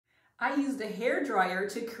I used a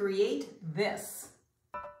hairdryer to create this.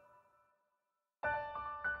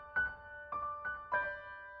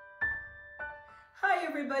 Hi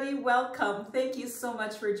everybody, welcome. Thank you so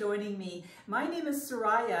much for joining me. My name is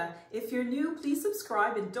Soraya. If you're new, please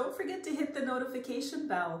subscribe and don't forget to hit the notification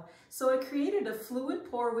bell. So I created a fluid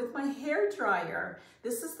pour with my hairdryer.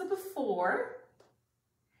 This is the before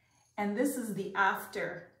and this is the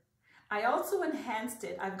after. I also enhanced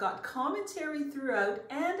it. I've got commentary throughout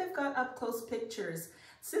and I've got up close pictures.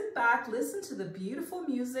 Sit back, listen to the beautiful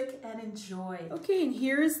music and enjoy. Okay, and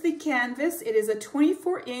here is the canvas. It is a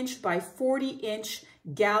 24-inch by 40-inch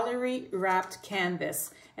gallery wrapped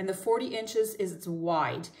canvas. And the 40 inches is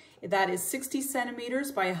wide. That is 60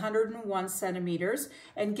 centimeters by 101 centimeters.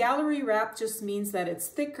 And gallery wrap just means that it's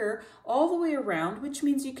thicker all the way around, which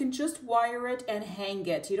means you can just wire it and hang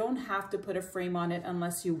it. You don't have to put a frame on it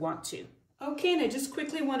unless you want to. Okay, and I just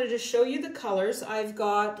quickly wanted to show you the colors. I've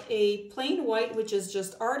got a plain white, which is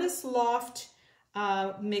just Artist Loft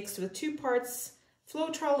mixed with 2 parts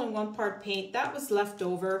Floetrol and 1 part paint. That was left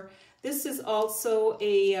over. This is also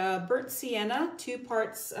a burnt sienna, 2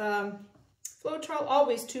 parts Floetrol,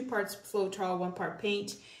 always 2 parts Floetrol, 1 part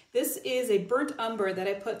paint. This is a burnt umber that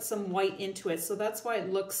I put some white into it, so that's why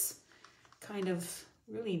it looks kind of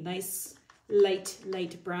really nice, light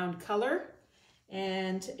brown color.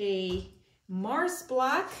 And a Mars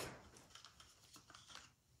black,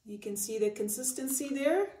 you can see the consistency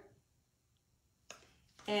there.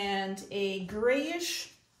 And a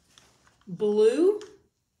grayish blue,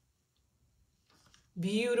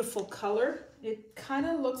 beautiful color. It kind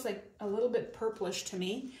of looks like a little bit purplish to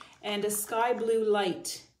me, and a sky blue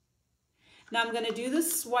light. Now I'm going to do the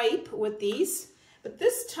swipe with these, but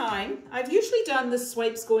this time I've usually done the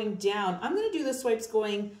swipes going down. I'm going to do the swipes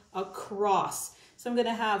going across. So I'm going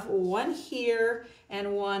to have one here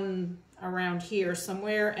and one around here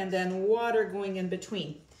somewhere, and then water going in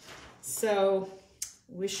between. So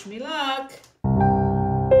wish me luck.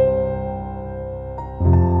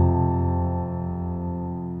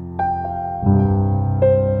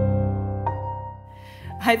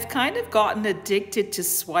 I've kind of gotten addicted to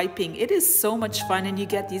swiping. It is so much fun and you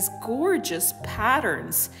get these gorgeous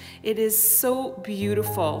patterns. It is so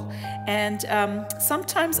beautiful. And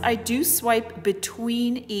sometimes I do swipe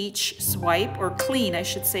between each swipe, or clean, I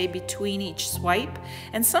should say, between each swipe.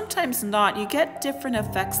 And sometimes not. You get different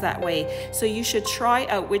effects that way. So you should try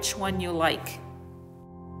out which one you like.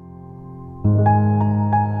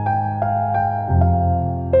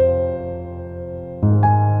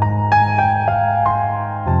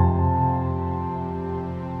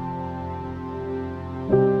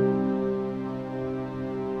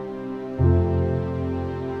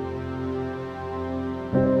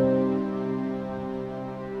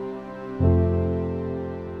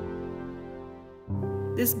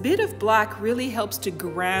 This bit of black really helps to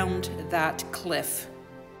ground that cliff.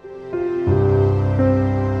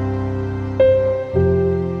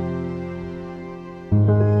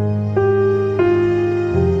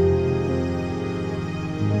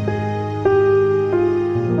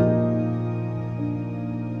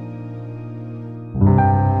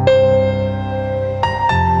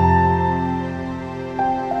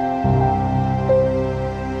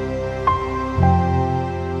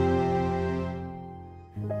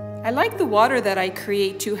 I like the water that I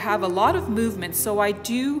create to have a lot of movement, so I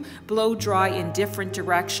do blow dry in different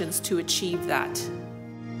directions to achieve that.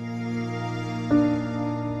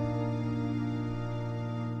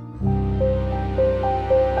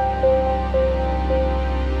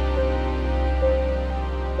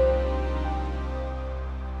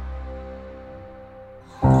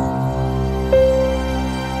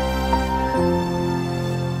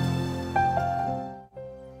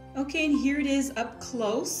 Okay, and here it is up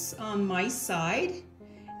close on my side,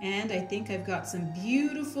 and I think I've got some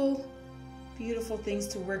beautiful things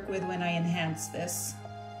to work with when I enhance this.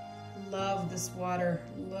 Love this water,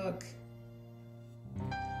 look.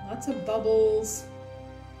 Lots of bubbles,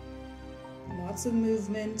 lots of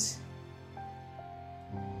movement,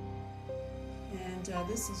 and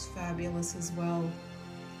this is fabulous as well.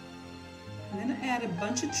 I'm gonna add a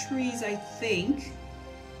bunch of trees, I think.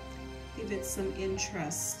 Give it some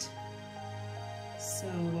interest. So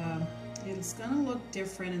it's gonna look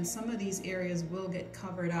different, and some of these areas will get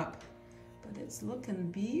covered up, but it's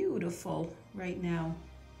looking beautiful right now.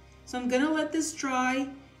 So I'm gonna let this dry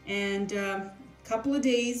and a couple of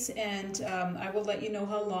days, and I will let you know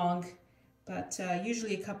how long, but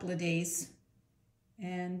usually a couple of days,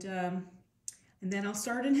 and then I'll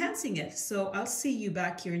start enhancing it. So I'll see you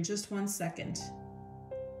back here in just 1 second.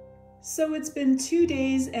 So it's been 2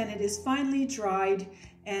 days and it is finally dried,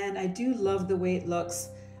 and I do love the way it looks.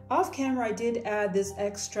 Off camera, I did add this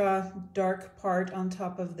extra dark part on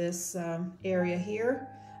top of this area here.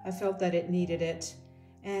 I felt that it needed it.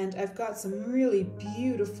 And I've got some really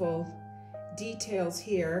beautiful details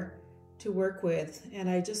here to work with. And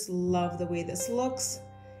I just love the way this looks.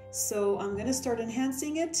 So I'm gonna start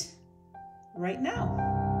enhancing it right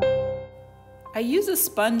now. I use a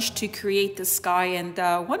sponge to create the sky, and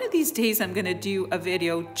one of these days I'm gonna do a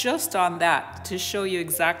video just on that to show you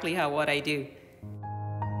exactly what I do.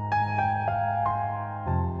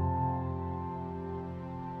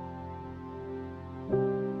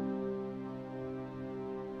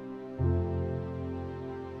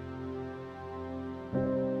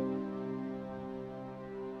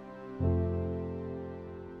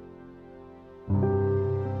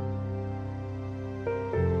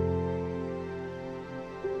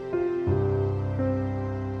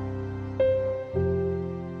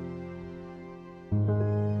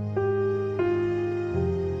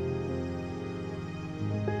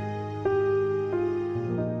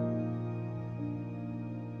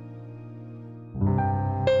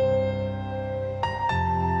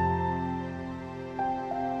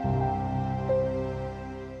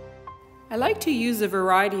 I like to use a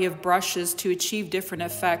variety of brushes to achieve different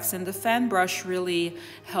effects, and the fan brush really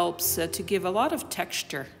helps to give a lot of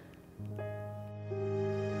texture.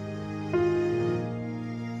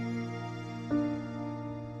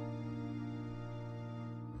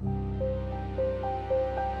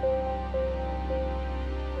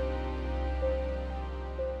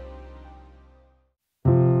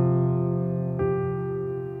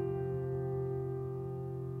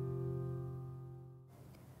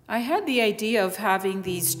 I had the idea of having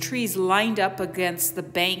these trees lined up against the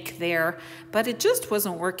bank there, but it just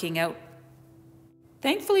wasn't working out.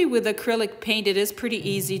 Thankfully, with acrylic paint, it is pretty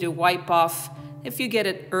easy to wipe off if you get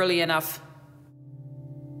it early enough.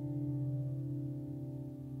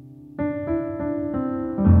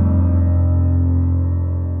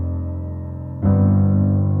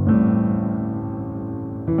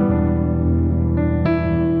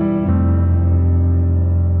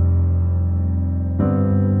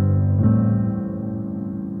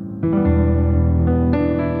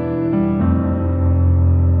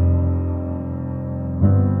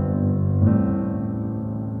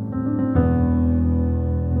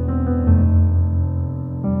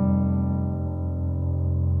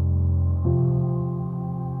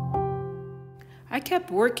 I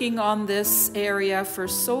kept working on this area for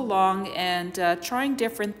so long and trying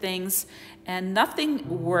different things, and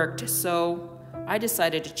nothing worked, so I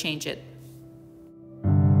decided to change it.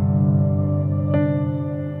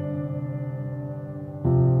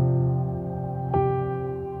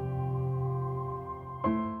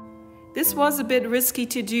 This was a bit risky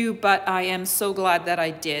to do, but I am so glad that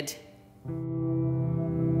I did.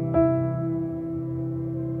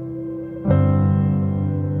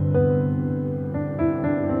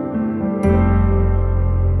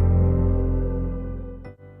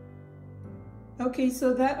 Okay,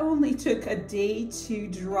 so that only took a day to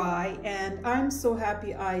dry, and I'm so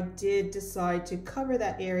happy I did decide to cover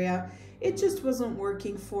that area. It just wasn't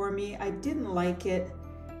working for me. I didn't like it,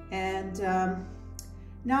 and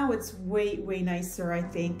now it's way nicer, I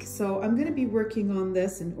think. So I'm going to be working on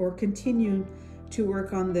this or continue to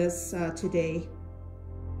work on this today.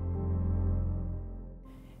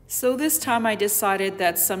 So this time I decided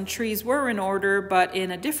that some trees were in order, but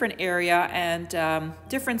in a different area and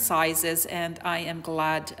different sizes, and I am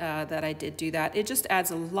glad that I did do that. It just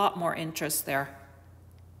adds a lot more interest there.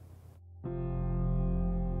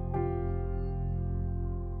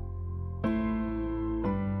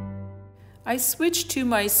 I switched to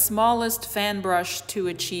my smallest fan brush to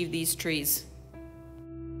achieve these trees.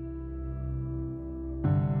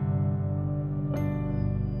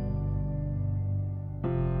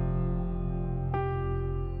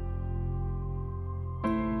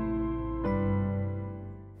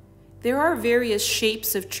 There are various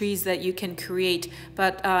shapes of trees that you can create,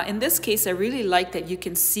 but in this case I really like that you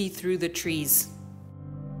can see through the trees.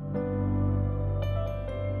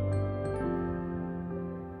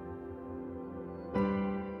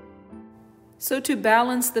 So to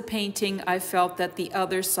balance the painting, I felt that the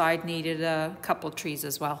other side needed a couple trees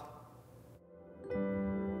as well.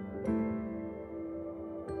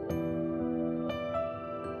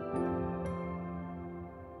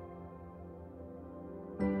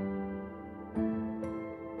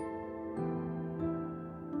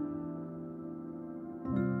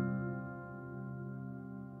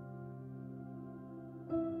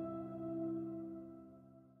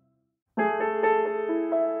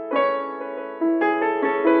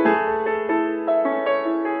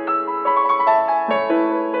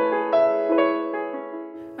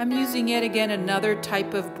 I'm using yet again another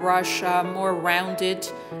type of brush, more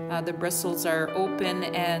rounded. The bristles are open,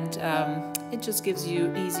 and it just gives you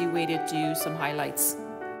an easy way to do some highlights.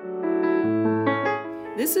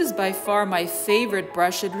 This is by far my favorite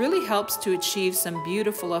brush. It really helps to achieve some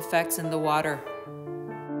beautiful effects in the water.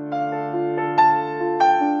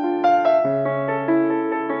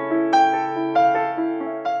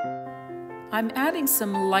 I'm adding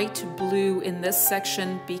some light blue in this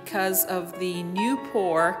section because of the new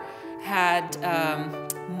pour had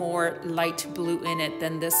more light blue in it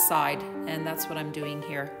than this side, and that's what I'm doing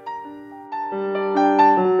here.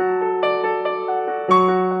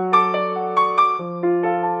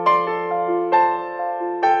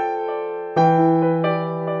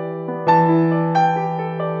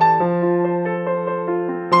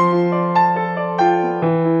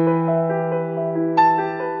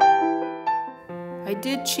 I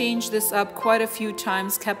did change this up quite a few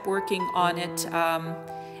times, kept working on it,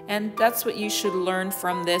 and that's what you should learn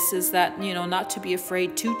from this, is that, you know, not to be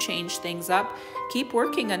afraid to change things up. Keep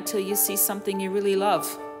working until you see something you really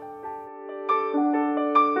love.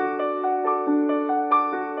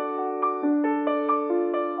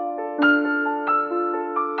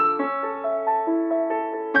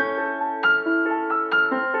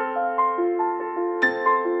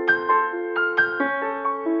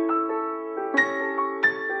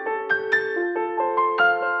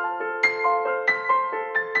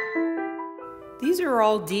 These are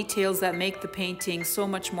all details that make the painting so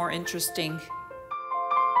much more interesting.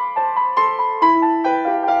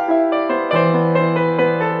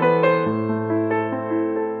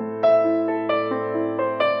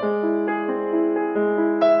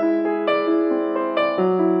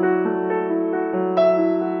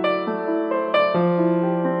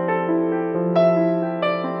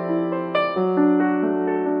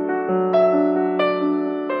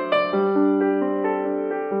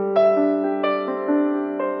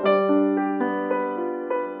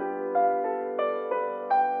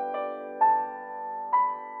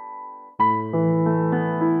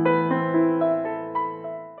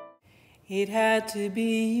 It had to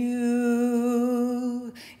be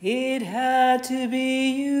you, it had to be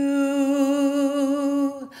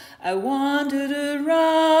you. I wandered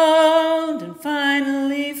around and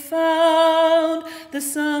finally found the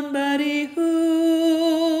somebody who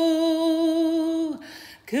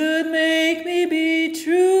could make me be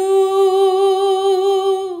true,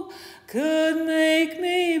 could make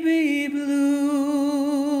me be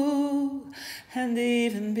blue, and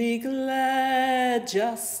even be glad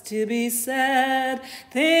just to be sad,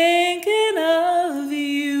 thinking of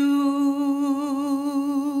you.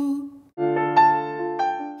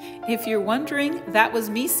 If you're wondering, that was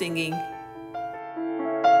me singing.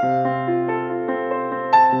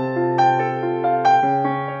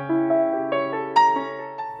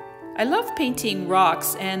 I love painting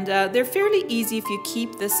rocks, and they're fairly easy if you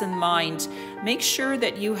keep this in mind. Make sure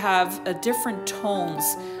that you have different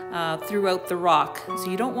tones throughout the rock. So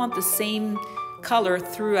you don't want the same color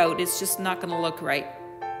throughout, it's just not going to look right.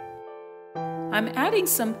 I'm adding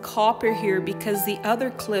some copper here because the other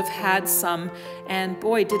cliff had some, and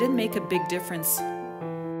boy, did it make a big difference.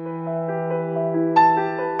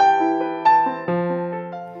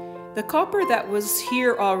 The copper that was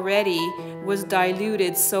here already was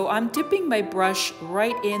diluted, so I'm dipping my brush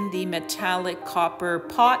right in the metallic copper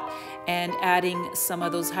pot and adding some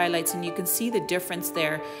of those highlights, and you can see the difference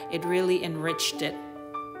there. It really enriched it.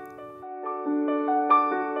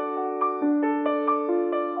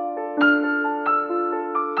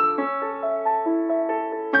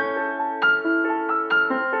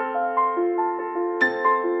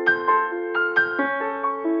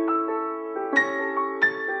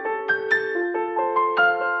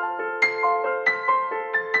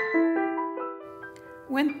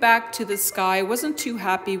 Went back to the sky, wasn't too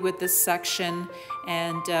happy with this section,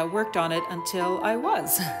 and worked on it until I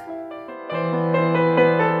was.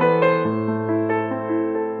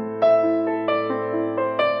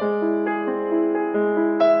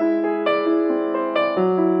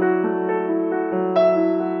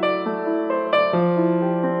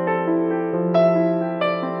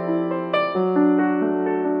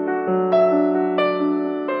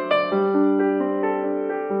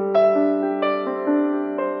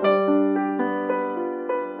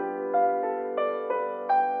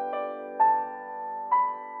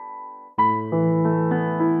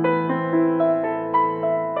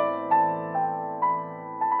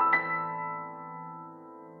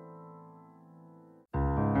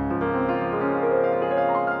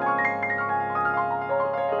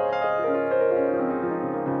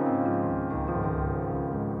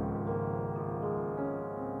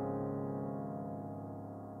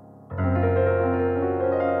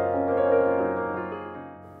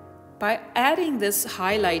 By adding this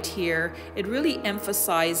highlight here, it really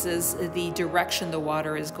emphasizes the direction the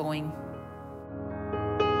water is going.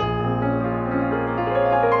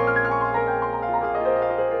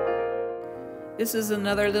 This is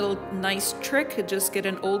another little nice trick. Just get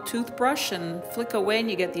an old toothbrush and flick away and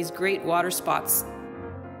you get these great water spots.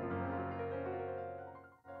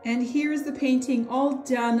 And here's the painting all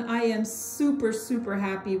done. I am super, super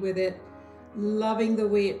happy with it. Loving the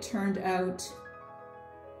way it turned out.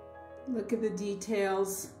 Look at the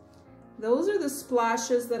details. Those are the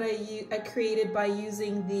splashes that I created by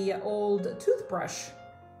using the old toothbrush.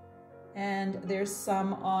 And there's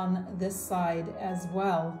some on this side as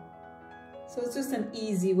well. So it's just an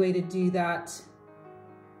easy way to do that.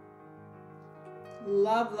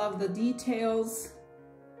 Love, love the details.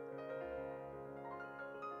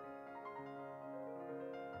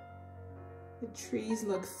 The trees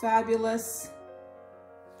look fabulous.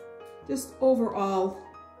 Just overall,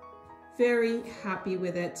 very happy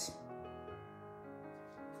with it.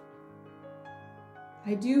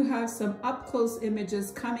 I do have some up-close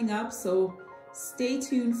images coming up, so stay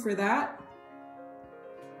tuned for that.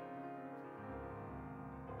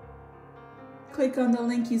 Click on the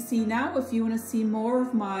link you see now if you want to see more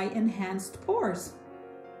of my enhanced pours.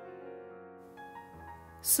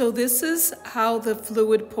 So this is how the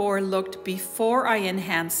fluid pour looked before I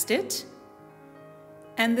enhanced it,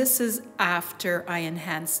 and this is after I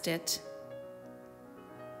enhanced it.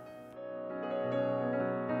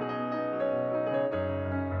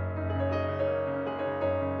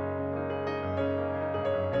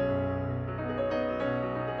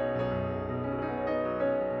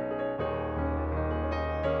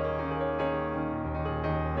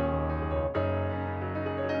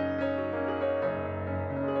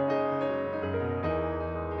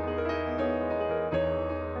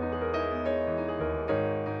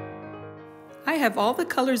 I have all the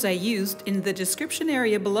colors I used in the description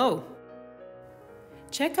area below.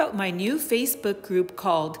 Check out my new Facebook group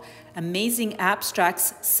called Amazing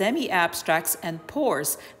Abstracts, Semi-Abstracts, and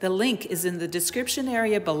Pours. The link is in the description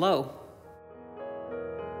area below.